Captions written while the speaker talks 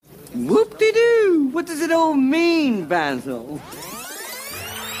What does it all mean, Basil?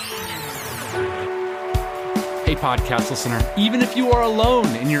 Hey, podcast listener, even if you are alone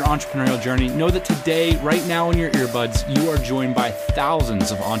in your entrepreneurial journey, know that today, right now in your earbuds, you are joined by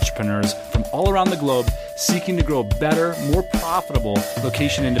thousands of entrepreneurs from all around the globe seeking to grow better, more profitable,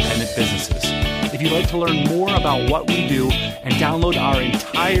 location-independent businesses. If you'd like to learn more about what we do and download our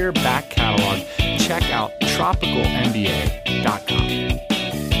entire back catalog, check out tropicalmba.com.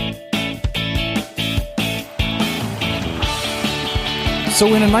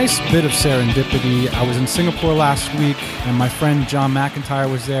 So in a nice bit of serendipity, I was in Singapore last week, and my friend John McIntyre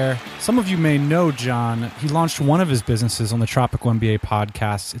was there. Some of you may know John. He launched one of his businesses on the Tropical MBA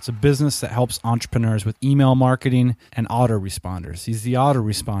podcast. It's a business that helps entrepreneurs with email marketing and autoresponders. He's the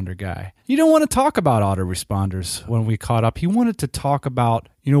autoresponder guy. You don't want to talk about autoresponders when we caught up. He wanted to talk about,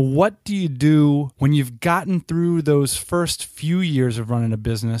 what do you do when you've gotten through those first few years of running a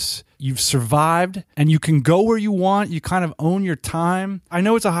business? You've survived and you can go where you want. You kind of own your time. I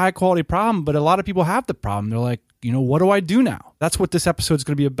know it's a high quality problem, but a lot of people have the problem. They're like, what do I do now? That's what this episode is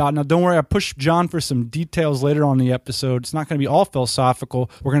going to be about. Now, don't worry, I pushed John for some details later on in the episode. It's not going to be all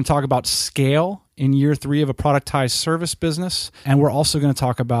philosophical. We're going to talk about scale in year 3 of a productized service business. And we're also going to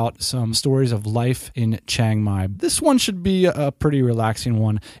talk about some stories of life in Chiang Mai. This one should be a pretty relaxing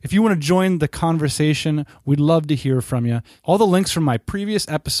one. If you want to join the conversation, we'd love to hear from you. All the links from my previous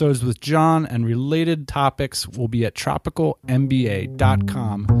episodes with John and related topics will be at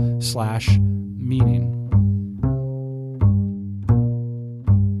tropicalmba.com/meeting.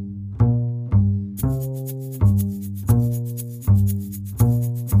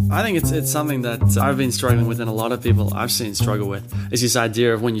 I think it's something that I've been struggling with, and a lot of people I've seen struggle with, is this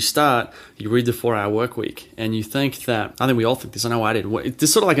idea of when you start, you read the 4-hour work week, and you think that, I think we all think this, I know I did,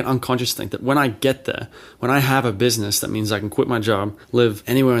 it's sort of like an unconscious thing, that when I get there, when I have a business, that means I can quit my job, live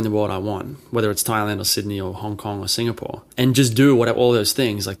anywhere in the world I want, whether it's Thailand or Sydney or Hong Kong or Singapore, and just do all those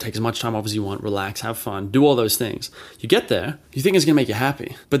things, like take as much time off as you want, relax, have fun, do all those things. You get there, you think it's going to make you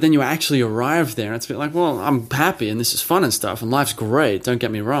happy, but then you actually arrive there, and it's a bit like, well, I'm happy, and this is fun and stuff, and life's great, don't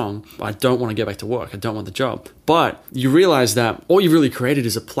get me wrong. I don't want to get back to work. I don't want the job. But you realize that all you've really created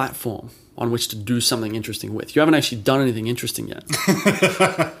is a platform on which to do something interesting with. You haven't actually done anything interesting yet.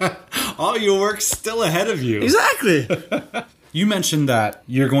 All your work's still ahead of you. Exactly. You mentioned that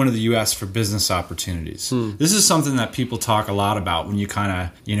you're going to the U.S. for business opportunities. This is something that people talk a lot about when you kind of,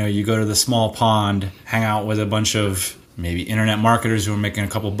 you go to the small pond, hang out with a bunch of maybe internet marketers who are making a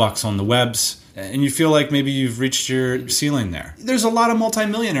couple bucks on the webs, and you feel like maybe you've reached your ceiling there. There's a lot of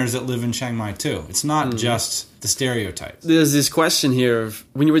multimillionaires that live in Chiang Mai too. It's not just the stereotype. There's this question here of,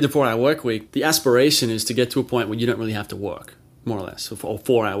 when you read the 4-hour work week, the aspiration is to get to a point where you don't really have to work, more or less, or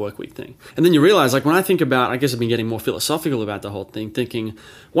 4-hour work week thing. And then you realize, when I think about, I guess I've been getting more philosophical about the whole thing, thinking,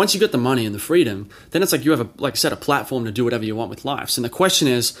 once you get the money and the freedom, then it's like you have a platform to do whatever you want with life. So the question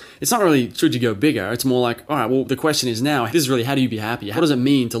is, it's not really, should you go bigger? It's more like, all right, well, the question is now, this is really, how do you be happy? How does it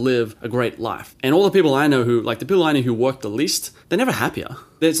mean to live a great life? And all the people I know who work the least, they're never happier.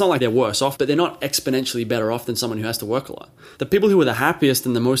 It's not like they're worse off, but they're not exponentially better off than someone who has to work a lot. The people who are the happiest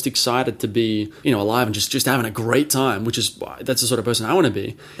and the most excited to be, alive and just having a great time, that's the sort of person I want to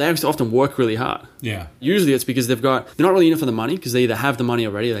be, they often work really hard. Yeah. Usually it's because they're not really in it for the money, because they either have the money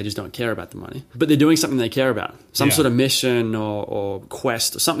already or they just don't care about the money. But they're doing something they care about, some sort of mission or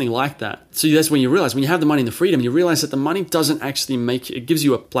quest or something like that. So that's when you realize, when you have the money and the freedom, you realize that the money doesn't actually it gives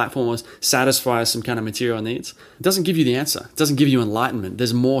you a platform or satisfies some kind of material needs. It doesn't give you the answer. It doesn't give you enlightenment.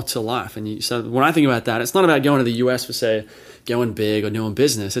 There's more to life. And so when I think about that, it's not about going to the US for, say, going big or doing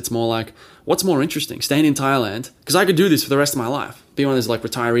business. It's more like, what's more interesting? Staying in Thailand, because I could do this for the rest of my life. Be one of those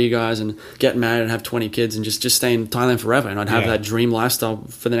retiree guys and get married and have 20 kids and just stay in Thailand forever. And I'd have that dream lifestyle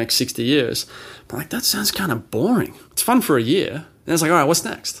for the next 60 years. But that sounds kind of boring. It's fun for a year. And it's like, all right, what's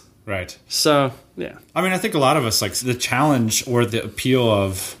next? Right. So, yeah. I think a lot of us, the challenge or the appeal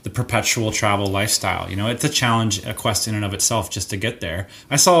of the perpetual travel lifestyle, it's a challenge, a quest in and of itself just to get there.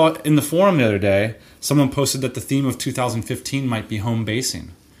 I saw in the forum the other day, someone posted that the theme of 2015 might be home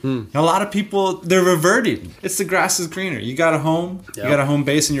basing. A lot of people, they're reverting. It's the grass is greener. You got a home, you got a home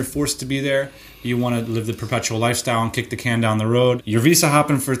base, and you're forced to be there. You want to live the perpetual lifestyle and kick the can down the road. Your visa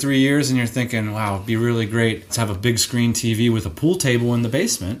hopping for 3 years, and you're thinking, wow, it'd be really great to have a big screen TV with a pool table in the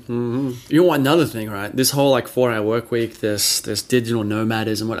basement. Mm-hmm. You want another thing, right? This whole 4-hour work week, this digital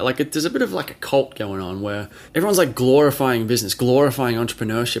nomadism, there's a bit of a cult going on where everyone's glorifying business, glorifying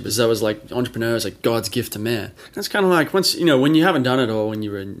entrepreneurship as though it's entrepreneurs God's gift to man. And it's kind of once, when you haven't done it or when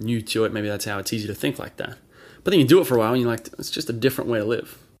you're new to it, maybe that's how it's easy to think like that. But then you do it for a while and you're like, it's just a different way to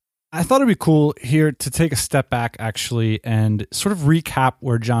live. I thought it'd be cool here to take a step back, actually, and sort of recap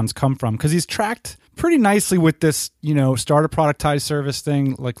where John's come from, because he's tracked pretty nicely with this, start a productized service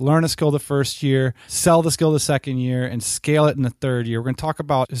thing, like learn a skill the first year, sell the skill the second year, and scale it in the third year. We're going to talk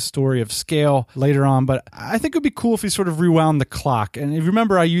about his story of scale later on, but I think it'd be cool if he sort of rewound the clock. And if you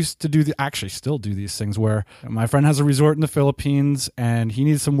remember, I used to actually still do these things where my friend has a resort in the Philippines and he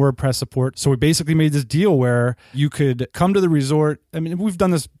needs some WordPress support. So we basically made this deal where you could come to the resort. I mean, we've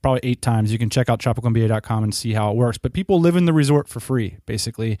done this probably 8 times. You can check out tropicalmba.com and see how it works, but people live in the resort for free,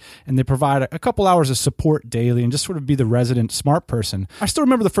 basically, and they provide a couple hours of support daily and just sort of be the resident smart person. I still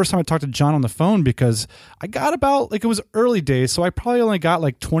remember the first time I talked to John on the phone because I got about, it was early days, so I probably only got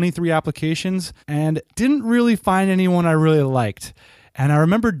like 23 applications and didn't really find anyone I really liked. And I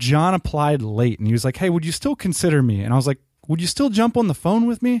remember John applied late and he was like, hey, would you still consider me? And I was like, would you still jump on the phone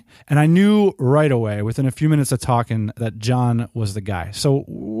with me? And I knew right away, within a few minutes of talking, that John was the guy. So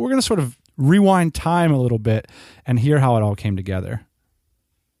we're going to sort of rewind time a little bit and hear how it all came together.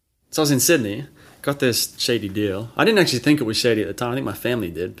 So I was in Sydney, got this shady deal. I didn't actually think it was shady at the time. I think my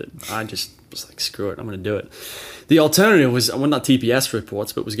family did, but I just was like, screw it, I'm going to do it. The alternative was, well, not TPS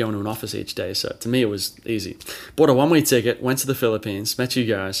reports, but was going to an office each day. So to me, it was easy. Bought a one-way ticket, went to the Philippines, met you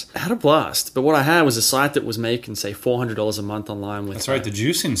guys, had a blast. But what I had was a site that was making, say, $400 a month online. With That's right, the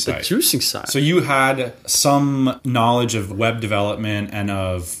juicing site. The juicing site. So you had some knowledge of web development and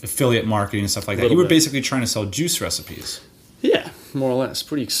of affiliate marketing and stuff like that. You were basically trying to sell juice recipes. Yeah, more or less.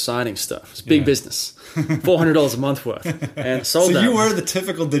 Pretty exciting stuff. It's big business. $400 a month worth. And sold that. So you were the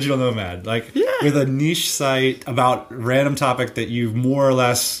typical digital nomad, with a niche site about a random topic that you more or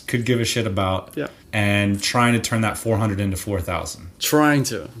less could give a shit about. Yeah. And trying to turn that 400 into 4,000. Trying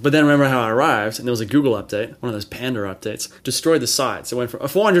to. But then remember how I arrived, and there was a Google update, one of those Panda updates, destroyed the site. So it went from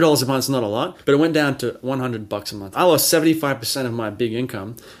 $400 a month is not a lot, but it went down to $100 a month. I lost 75% of my big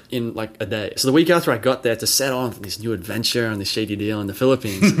income in like a day. So the week after I got there to set on for this new adventure and this shady deal in the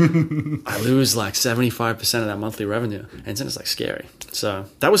Philippines, I lose like 75% of that monthly revenue. And then it's like scary. So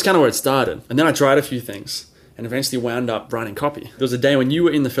that was kind of where it started. And then I tried a few things. And eventually wound up writing copy. There was a day when you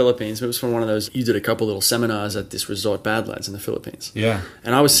were in the Philippines. It was from one of those, you did a couple little seminars at this resort, Badlands, in the Philippines. Yeah.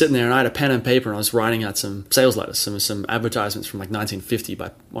 And I was sitting there and I had a pen and paper and I was writing out some sales letters, some advertisements from like 1950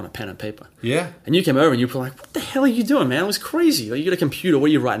 on a pen and paper. Yeah. And you came over and you were like, what the hell are you doing, man? It was crazy. Like, you got a computer. What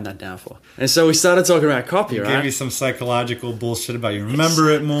are you writing that down for? And so we started talking about copy, right? Gave you some psychological bullshit about you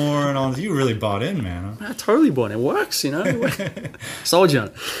remember it more and all. You really bought in, man. I totally bought in. It works, Sold you on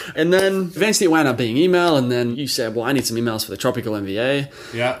it. And then eventually it wound up being email. And then you said, well, I need some emails for the Tropical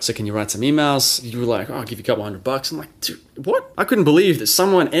MBA. Yeah. So can you write some emails? You were like, oh, I'll give you a couple $100. I'm like, dude, what? I couldn't believe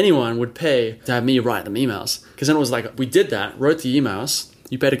that anyone would pay to have me write them emails. Because then it was like, we did that, wrote the emails.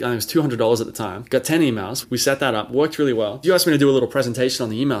 You paid, I think it was $200 at the time. Got 10 emails. We set that up. Worked really well. You asked me to do a little presentation on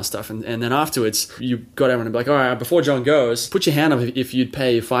the email stuff. And then afterwards, you got everyone to be like, all right, before John goes, put your hand up if you'd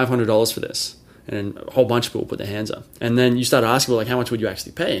pay $500 for this. And a whole bunch of people put their hands up. And then you started asking, well, like, how much would you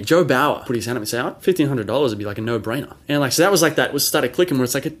actually pay? And Joe Bauer put his hand up and said, oh, $1,500 would be like a no-brainer. And like, so that was like that, started clicking where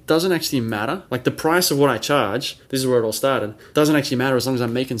it's like, it doesn't actually matter. Like the price of what I charge, this is where it all started, doesn't actually matter as long as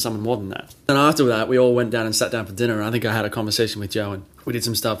I'm making someone more than that. And after that, we all went down and sat down for dinner. And I think I had a conversation with Joe and we did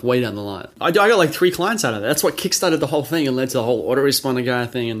some stuff way down the line. I got like 3 clients out of that. That's what kickstarted the whole thing and led to the whole autoresponder guy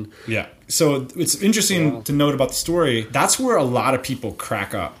thing. And yeah. So it's interesting to note about the story. That's where a lot of people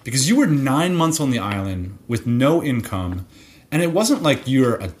crack up because you were 9 months on the island with no income. And it wasn't like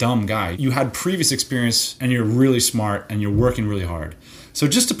you're a dumb guy. You had previous experience and you're really smart and you're working really hard. So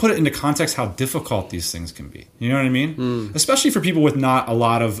just to put it into context how difficult these things can be. You know what I mean? Especially for people with not a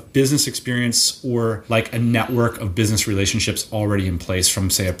lot of business experience or like a network of business relationships already in place from,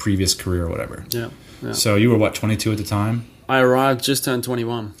 say, a previous career or whatever. Yeah. So you were, what, 22 at the time? I arrived, just turned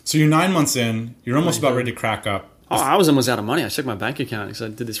 21. So you're 9 months in. You're almost about ready to crack up. Oh, I was almost out of money. I checked my bank account because I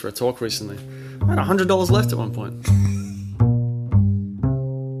did this for a talk recently. I had $100 left at one point.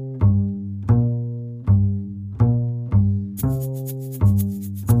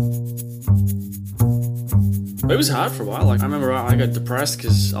 It was hard for a while. Like I remember I got depressed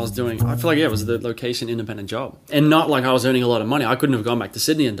because I feel like it was the location independent job. And not like I was earning a lot of money. I couldn't have gone back to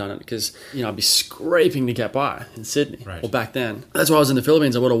Sydney and done it because, I'd be scraping to get by in Sydney. Right. Well, back then. That's why I was in the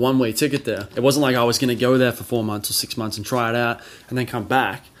Philippines. I bought a one-way ticket there. It wasn't like I was going to go there for 4 months or 6 months and try it out and then come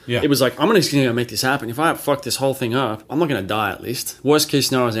back. It was like, I'm just going to make this happen. If I fuck this whole thing up, I'm not going to die at least. Worst case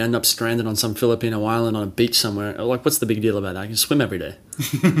scenario is I end up stranded on some Filipino island on a beach somewhere. Like, what's the big deal about that? I can swim every day.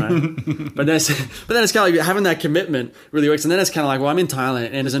 Right? but then it's kind of like having that commitment really works. And then it's kind of like, well, I'm in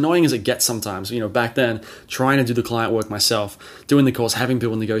Thailand, and as annoying as it gets sometimes, back then, trying to do the client work myself, doing the calls, having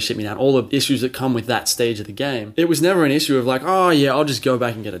people negotiate me down, all the issues that come with that stage of the game, it was never an issue of like, oh yeah, I'll just go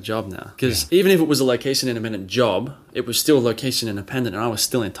back and get a job now. Because even if it was a location independent job, it was still location independent, and I was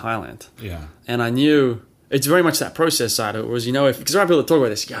still in Thailand. Yeah. And I knew it's very much that process side of it, was, because there are people that talk about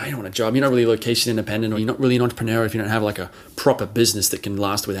this, you don't want a job, you're not really location independent, or you're not really an entrepreneur if you don't have like a proper business that can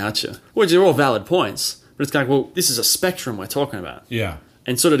last without you. Which are all valid points, but it's kind of like, well, this is a spectrum we're talking about. Yeah.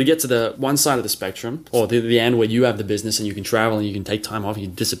 And sort of to get to the one side of the spectrum, or the end where you have the business and you can travel and you can take time off and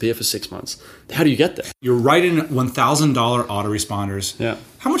you disappear for 6 months, how do you get there? You're writing $1,000 autoresponders. Yeah.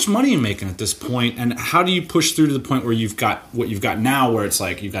 How much money are you making at this point, and how do you push through to the point where you've got what you've got now, where it's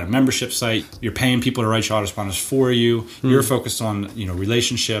like you've got a membership site, you're paying people to write your autoresponders for you, you're focused on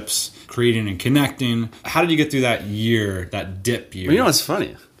relationships, creating and connecting. How did you get through that year, that dip year? Well, it's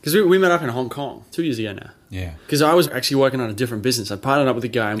funny, because we met up in Hong Kong 2 years ago now. Yeah. Because I was actually working on a different business. I partnered up with a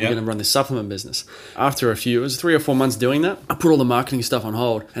guy and we're going to run this supplement business. After it was 3 or 4 months doing that, I put all the marketing stuff on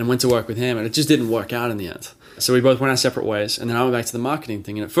hold and went to work with him, and it just didn't work out in the end. So we both went our separate ways, and then I went back to the marketing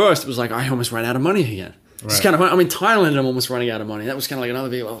thing. And at first it was like, I almost ran out of money again. Right. It's kind of, I'm in Thailand and I'm almost running out of money. That was kind of like another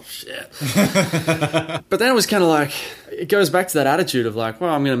big, oh shit. But then it was kind of like, it goes back to that attitude of like, well,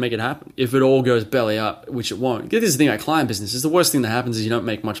 I'm going to make it happen. If it all goes belly up, which it won't. This is the thing about client business, is the worst thing that happens is you don't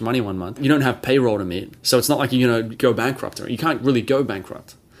make much money one month. You don't have payroll to meet. So it's not like you're going to go bankrupt. You can't really go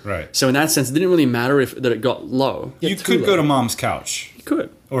bankrupt. Right. So in that sense, it didn't really matter that it got low. You could go to mom's couch. You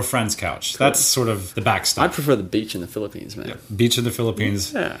could. Or a friend's couch. That's sort of the backstop. I'd prefer the beach in the Philippines, man. Yeah. Beach in the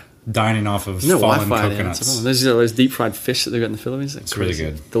Philippines. Yeah. Dining off of fallen Wi-Fi coconuts. There's those deep fried fish that they've got in the Philippines. It's really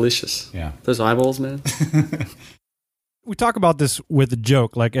good. Delicious. Yeah. Those eyeballs, man. We talk about this with a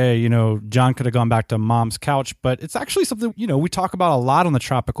joke, like, hey, John could have gone back to mom's couch, but it's actually something, we talk about a lot on the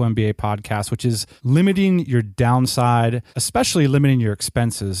Tropical MBA podcast, which is limiting your downside, especially limiting your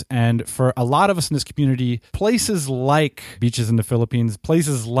expenses. And for a lot of us in this community, places like beaches in the Philippines,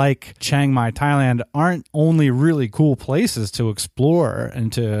 places like Chiang Mai, Thailand, aren't only really cool places to explore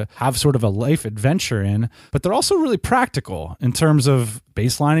and to have sort of a life adventure in, but they're also really practical in terms of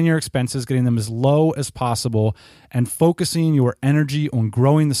baselining your expenses, getting them as low as possible, and focusing your energy on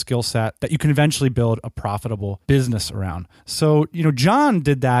growing the skill set that you can eventually build a profitable business around. So, John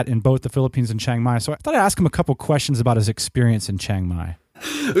did that in both the Philippines and Chiang Mai. So I thought I'd ask him a couple questions about his experience in Chiang Mai.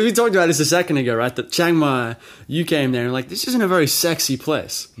 We talked about this a second ago, right? That Chiang Mai, you came there and this isn't a very sexy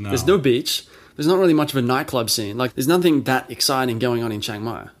place. No. There's no beach. There's not really much of a nightclub scene. There's nothing that exciting going on in Chiang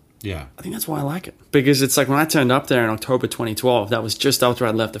Mai. Yeah. I think that's why I like it. Because it's like when I turned up there in October 2012, that was just after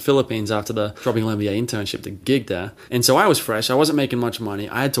I'd left the Philippines after the Tropical MBA internship, the gig there. And so I was fresh. I wasn't making much money.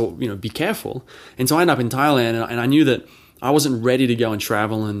 I had to, be careful. And so I ended up in Thailand, and I knew that I wasn't ready to go and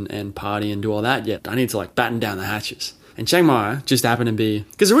travel and party and do all that yet. I needed to batten down the hatches. And Chiang Mai just happened to be...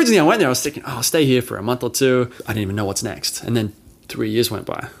 Because originally I went there, I was thinking, I'll stay here for a month or two. I didn't even know what's next. And then 3 years went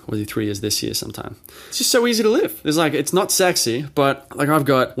by. Or 3 years this year sometime. It's just so easy to live. It's not sexy, but I've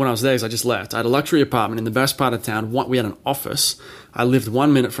got, when I was there, I just left. I had a luxury apartment in the best part of town. We had an office. I lived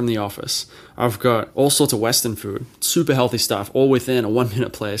 1 minute from the office. I've got all sorts of Western food, super healthy stuff, all within a 1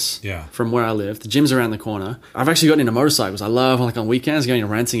 minute place from where I live. The gym's around the corner. I've actually gotten into motorcycles. I love, on weekends, going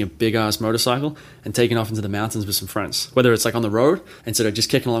and renting a big-ass motorcycle and taking off into the mountains with some friends. Whether it's on the road, instead of just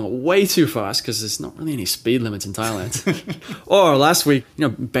kicking along way too fast, because there's not really any speed limits in Thailand. Or last week,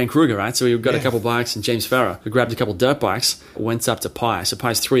 Ben Kruger, right? So we got a couple bikes, and James Farrer, who grabbed a couple dirt bikes, went up to Pai. So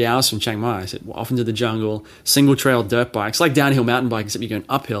Pai's 3 hours from Chiang Mai. So off into the jungle, single-trail dirt bikes, like downhill mountain bike, except you're going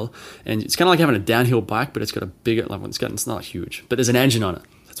uphill. And it's kind of like having a downhill bike, but it's got a bigger, it's not huge, but there's an engine on it.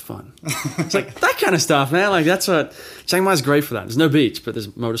 That's fun. It's that kind of stuff, man. That's what Chiang Mai's great for that. There's no beach, but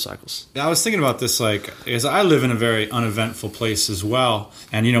there's motorcycles. Yeah, I was thinking about this, as I live in a very uneventful place as well.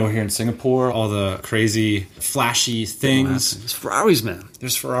 And, we're here in Singapore, all the crazy, flashy things. There's Ferraris, man.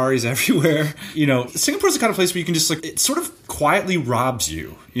 There's Ferraris everywhere. Singapore's the kind of place where you can just, it sort of quietly robs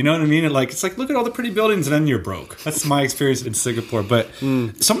you. You know what I mean? And it's look at all the pretty buildings and then you're broke. That's my experience in Singapore. But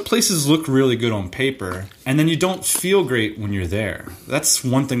some places look really good on paper and then you don't feel great when you're there. That's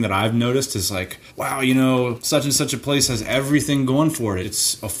one thing that I've noticed is wow, such and such a place has everything going for it.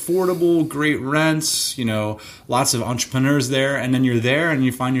 It's affordable, great rents, lots of entrepreneurs there. And then you're there and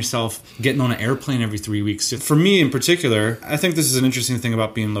you find yourself getting on an airplane every 3 weeks. For me in particular, I think this is an interesting thing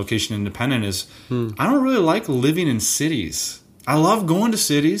about being location independent is I don't really like living in cities. I love going to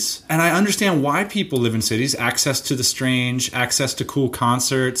cities, and I understand why people live in cities. Access to the strange, access to cool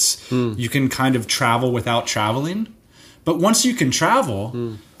concerts. You can kind of travel without traveling. But once you can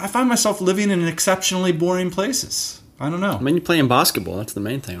travel, I find myself living in exceptionally boring places. I don't know. I mean, you're playing basketball. That's the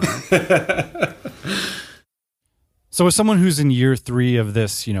main thing, right? So as someone who's in year 3 of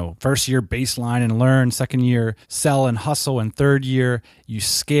this, first year baseline and learn, second year sell and hustle, and third year you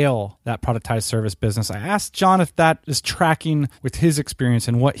scale that productized service business, I asked John if that is tracking with his experience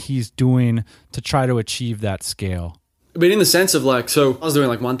and what he's doing to try to achieve that scale. But in the sense of so I was doing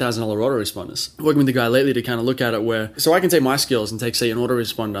 $1,000 autoresponders. Working with the guy lately to kind of look at it so I can take my skills and take, say, an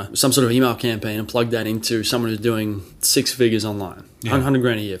autoresponder, some sort of email campaign, and plug that into someone who's doing 6 figures online,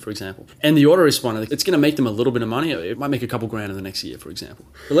 $100,000 a year, for example. And the autoresponder, it's going to make them a little bit of money. It might make a couple grand in the next year, for example.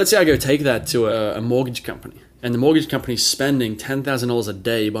 But let's say I go take that to a mortgage company, and the mortgage company's spending $10,000 a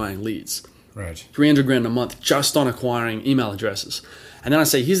day buying leads. Right. $300,000 a month just on acquiring email addresses. And then I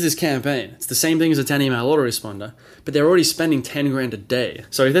say, here's this campaign. It's the same thing as a 10 email autoresponder, but they're already spending $10,000 a day.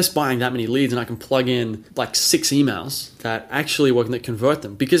 So if they're buying that many leads and I can plug in 6 emails that actually work and that convert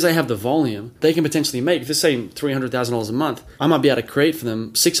them, because they have the volume, they can potentially make, if they're saying $300,000 a month, I might be able to create for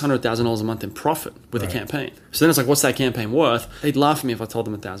them $600,000 a month in profit with a campaign. So then it's what's that campaign worth? They'd laugh at me if I told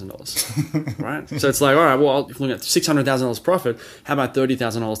them $1,000, right? So it's all right, well, if we're looking at $600,000 profit, how about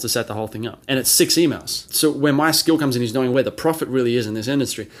 $30,000 to set the whole thing up? And it's 6 emails. So where my skill comes in is knowing where the profit really is in this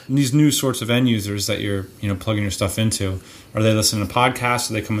industry. And these new sorts of end users that you're plugging your stuff into, are they listening to podcasts?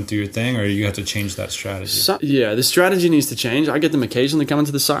 Are they coming through your thing, or you have to change that strategy? The strategy needs to change. I get them occasionally coming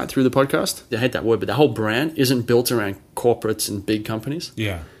to the site through the podcast. I hate that word, but the whole brand isn't built around corporates and big companies.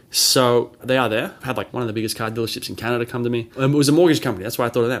 Yeah. So they are there. I've had one of the biggest car dealerships in Canada come to me. It was a mortgage company. That's why I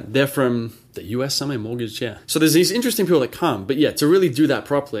thought of them. They're from the US somewhere, mortgage, yeah. So there's these interesting people that come. But to really do that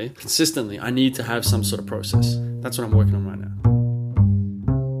properly, consistently, I need to have some sort of process. That's what I'm working on right now.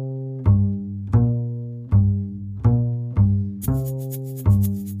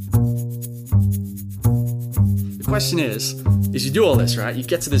 The question is you do all this, right? You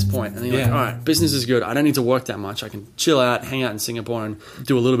get to this point and you're all right, business is good. I don't need to work that much. I can chill out, hang out in Singapore and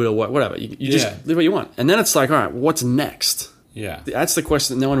do a little bit of work, whatever. You just live what you want. And then it's all right, what's next? Yeah. That's the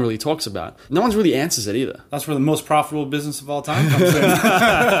question that no one really talks about. No one really answers it either. That's where the most profitable business of all time comes in.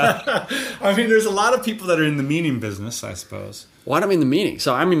 I mean, there's a lot of people that are in the meaning business, I suppose. Well, I don't mean the meaning.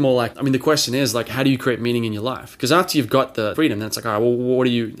 So I mean more the question is how do you create meaning in your life? Because after you've got the freedom, then it's all right, well, what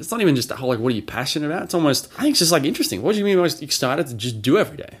are you, it's not even just the whole, what are you passionate about? It's almost, I think it's just interesting. What do you mean most excited to just do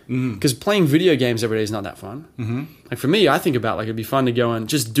every day? Because playing video games every day is not that fun. For me, I think about it'd be fun to go and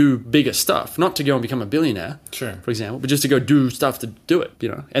just do bigger stuff, not to go and become a billionaire, for example, but just to go do stuff to do it,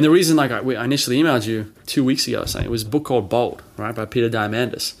 And the reason I initially emailed you 2 weeks ago saying it was a book called Bold, right, by Peter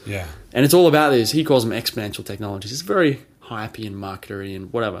Diamandis. Yeah. And it's all about this, he calls them exponential technologies. It's very hypey and marketery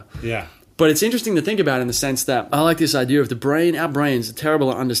and whatever. Yeah. But it's interesting to think about in the sense that I like this idea of our brains are terrible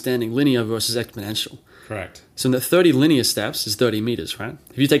at understanding linear versus exponential. Correct. So in the 30 linear steps is 30 meters, right?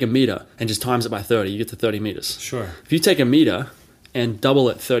 If you take a meter and just times it by 30, you get to 30 meters. Sure. If you take a meter and double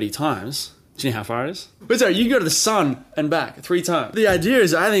it 30 times, do you know how far it is? But sorry, you can go to the sun and back 3 times. The idea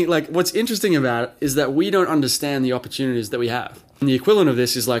is, I think, what's interesting about it is that we don't understand the opportunities that we have. And the equivalent of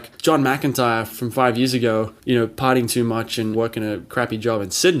this is John McIntyre from 5 years ago, partying too much and working a crappy job in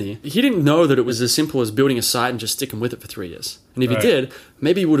Sydney. He didn't know that it was as simple as building a site and just sticking with it for 3 years. And if he did,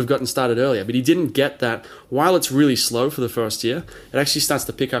 maybe he would have gotten started earlier. But he didn't get that while it's really slow for the first year, it actually starts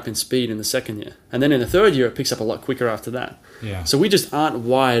to pick up in speed in the second year. And then in the third year, it picks up a lot quicker after that. Yeah. So we just aren't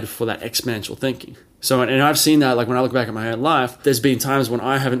wired for that exponential thinking. So, and I've seen that, when I look back at my own life, there's been times when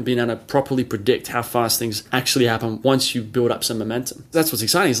I haven't been able to properly predict how fast things actually happen once you build up some momentum. That's what's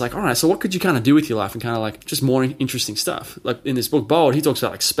exciting. It's all right, so what could you kind of do with your life and kind of just more interesting stuff? In this book, Bold, he talks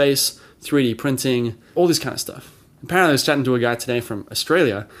about space, 3D printing, all this kind of stuff. Apparently, I was chatting to a guy today from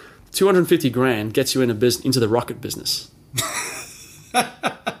Australia. $250,000 gets you into the rocket business.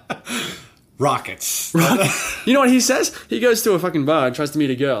 Rockets. You know what he says? He goes to a fucking bar and tries to meet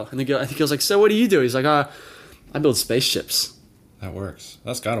a girl. And the girl's like, so what do you do? He's like, I build spaceships. That works.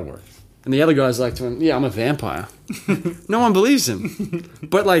 That's got to work. And the other guy's like to him, yeah, I'm a vampire. No one believes him.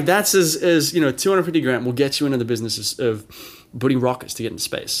 But that's as $250,000 will get you into the business of putting rockets to get into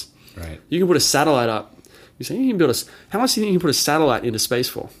space. Right. You can put a satellite up. You say, how much do you think you can put a satellite into space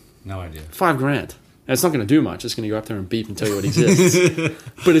for? No idea. $5,000. And it's not going to do much. It's going to go up there and beep and tell you what exists.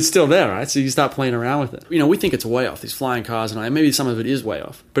 But it's still there, right? So you start playing around with it. We think it's way off, these flying cars, and maybe some of it is way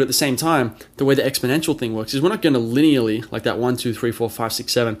off. But at the same time, the way the exponential thing works is we're not going to linearly, that 1, 2, 3, 4, 5,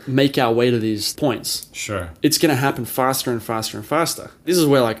 6, 7, make our way to these points. Sure. It's going to happen faster and faster and faster. This is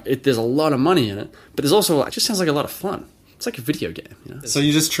where, there's a lot of money in it, but there's also, it just sounds like a lot of fun. It's like a video game, you know? So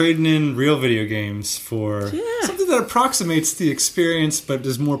you're just trading in real video games for something that approximates the experience but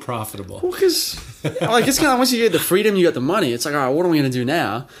is more profitable. Well, because like it's kind of once you get the freedom, you got the money. It's like, all right, what are we going to do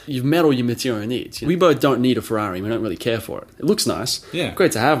now? You've met all your material needs. We both don't need a Ferrari. We don't really care for it. It looks nice. Yeah,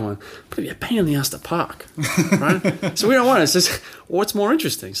 great to have one, but it'd be a pain in the ass to park, right? So we don't want it. It's just what's more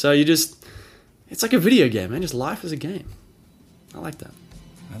interesting. So it's like a video game, man. Just life is a game. I like that.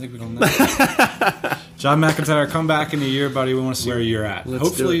 I think we don't know. John McIntyre, come back in a year, buddy. We want to see where you're at. Let's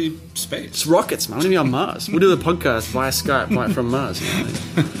Hopefully, space. It's rockets, man. I want to be on Mars. We'll do the podcast via Skype right from Mars. You know?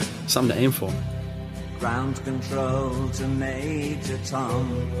 Something to aim for. Ground control to Major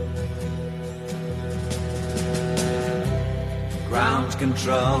Tom. Ground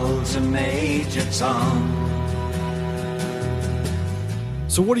control to Major Tom.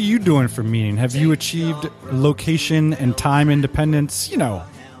 So what are you doing for meaning? Have you achieved location and time independence,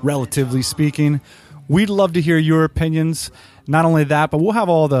 relatively speaking? We'd love to hear your opinions. Not only that, but we'll have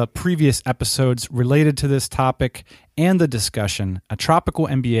all the previous episodes related to this topic and the discussion at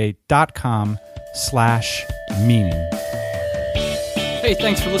tropicalmba.com/meaning. Hey,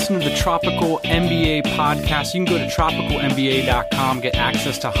 thanks for listening to the Tropical MBA podcast. You can go to tropicalmba.com, get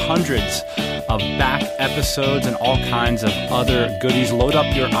access to hundreds of back episodes and all kinds of other goodies. Load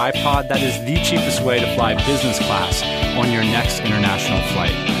up your iPod. That is the cheapest way to fly business class on your next international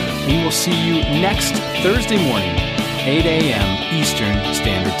flight. We will see you next Thursday morning, 8 a.m. Eastern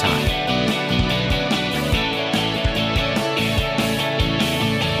Standard Time.